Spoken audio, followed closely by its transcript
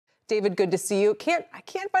David, good to see you. I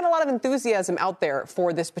can't find a lot of enthusiasm out there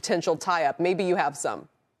for this potential tie-up. Maybe you have some.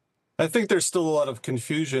 I think there's still a lot of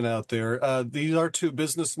confusion out there. These are two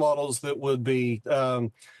business models that would be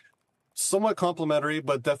somewhat complementary,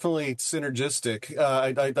 but definitely synergistic.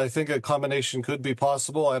 I think a combination could be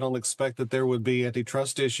possible. I don't expect that there would be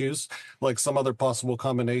antitrust issues like some other possible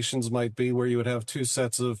combinations might be, where you would have two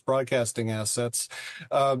sets of broadcasting assets.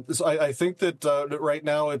 So I think that right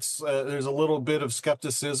now there's a little bit of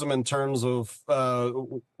skepticism in terms of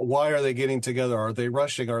why are they getting together? Are they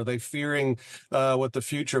rushing? Are they fearing what the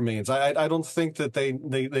future means? I don't think that they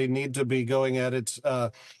need to be going at it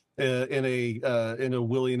in a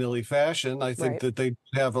willy-nilly fashion. I think that they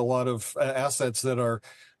have a lot of assets that are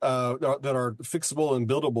fixable and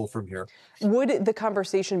buildable from here. Would the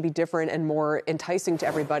conversation be different and more enticing to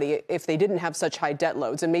everybody if they didn't have such high debt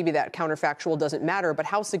loads? And maybe that counterfactual doesn't matter, but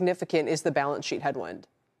how significant is the balance sheet headwind?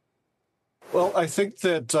 Well, I think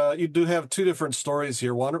that you do have two different stories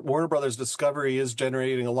here. Warner Brothers Discovery is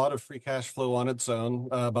generating a lot of free cash flow on its own,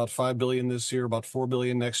 about $5 billion this year, about $4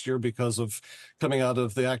 billion next year, because of coming out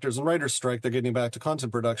of the actors and writers strike. They're getting back to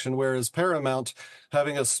content production, whereas Paramount,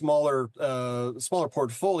 having a smaller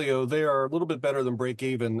portfolio, they are a little bit better than break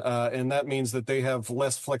even, and that means that they have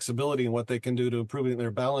less flexibility in what they can do to improving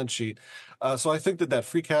their balance sheet. So I think that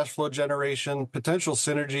free cash flow generation, potential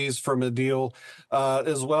synergies from a deal,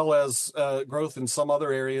 as well as growth in some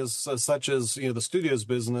other areas, such as the studios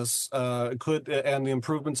business, and the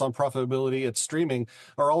improvements on profitability at streaming,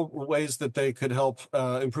 are all ways that they could help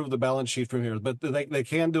improve the balance sheet from here. But they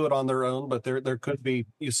can do it on their own, but there could be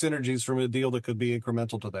synergies from a deal that could be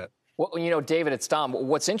incremental to that. Well, David, it's Tom.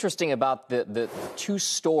 What's interesting about the two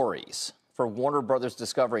stories for Warner Brothers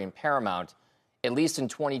Discovery and Paramount, at least in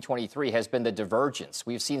 2023, has been the divergence.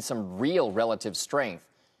 We've seen some real relative strength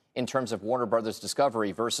in terms of Warner Brothers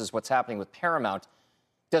Discovery versus what's happening with Paramount.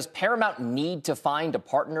 Does Paramount need to find a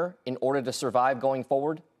partner in order to survive going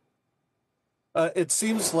forward? It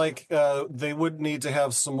seems like they would need to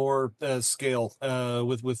have some more scale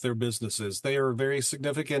with their businesses. They are very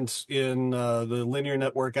significant in the linear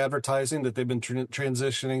network advertising that they've been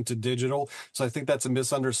transitioning to digital. So I think that's a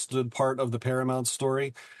misunderstood part of the Paramount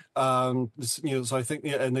story. So I think,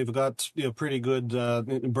 and they've got pretty good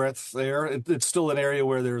breadth there. It's still an area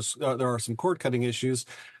where there are some cord cutting issues.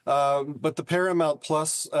 But the Paramount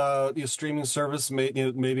Plus streaming service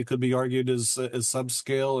maybe could be argued as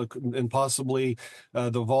subscale, and possibly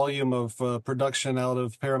the volume of production out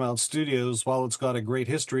of Paramount Studios, while it's got a great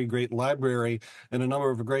history, great library, and a number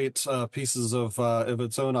of great pieces of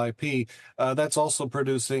its own IP, that's also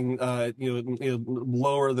producing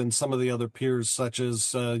lower than some of the other peers, such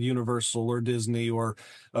as Universal or Disney or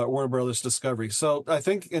Warner Brothers Discovery. So I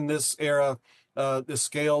think in this era, the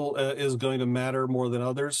scale is going to matter more than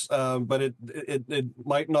others, but it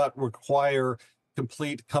might not require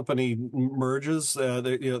complete company merges.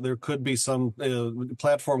 There could be some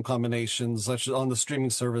platform combinations, such as on the streaming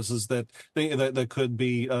services, that could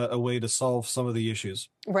be a way to solve some of the issues.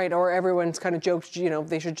 Right, or everyone's kind of joked,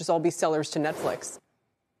 they should just all be sellers to Netflix.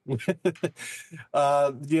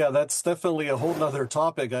 Yeah, that's definitely a whole nother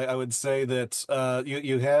topic. I would say that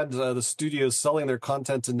you had the studios selling their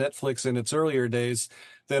content to Netflix in its earlier days.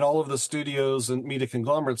 Then all of the studios and media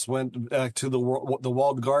conglomerates went back to the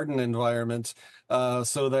walled garden environment.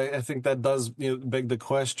 So I think that does beg the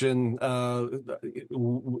question: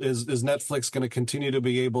 is Netflix going to continue to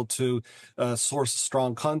be able to source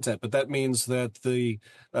strong content? But that means that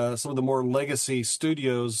some of the more legacy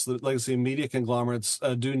studios, the legacy media conglomerates,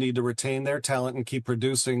 do need to retain their talent and keep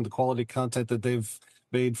producing the quality content that they've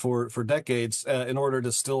made for decades in order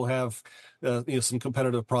to still have some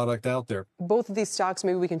competitive product out there. Both of these stocks,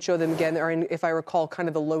 maybe we can show them again, are in, if I recall, kind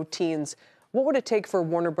of the low teens. What would it take for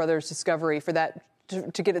Warner Brothers Discovery for that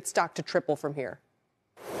to get its stock to triple from here?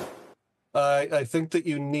 I think that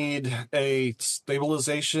you need a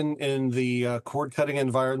stabilization in the cord-cutting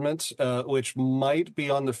environment, which might be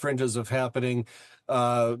on the fringes of happening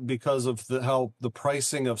because of how the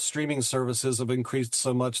pricing of streaming services have increased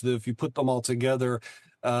so much that if you put them all together,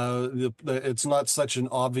 it's not such an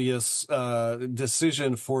obvious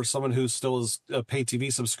decision for someone who still is a pay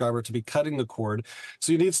TV subscriber to be cutting the cord.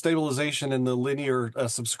 So you need stabilization in the linear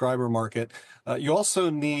subscriber market. You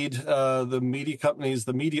also need the media companies,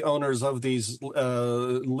 the media owners of these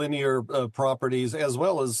linear properties, as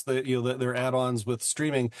well as their add-ons with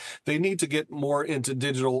streaming. They need to get more into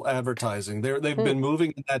digital advertising. They've been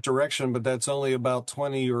moving in that direction, but that's only about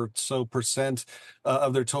 20% or so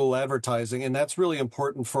of their total advertising, and that's really important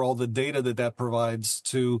important for all the data that provides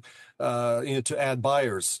to to ad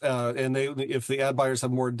buyers. And if the ad buyers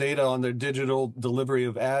have more data on their digital delivery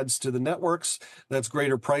of ads to the networks, that's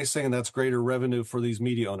greater pricing and that's greater revenue for these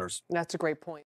media owners. That's a great point.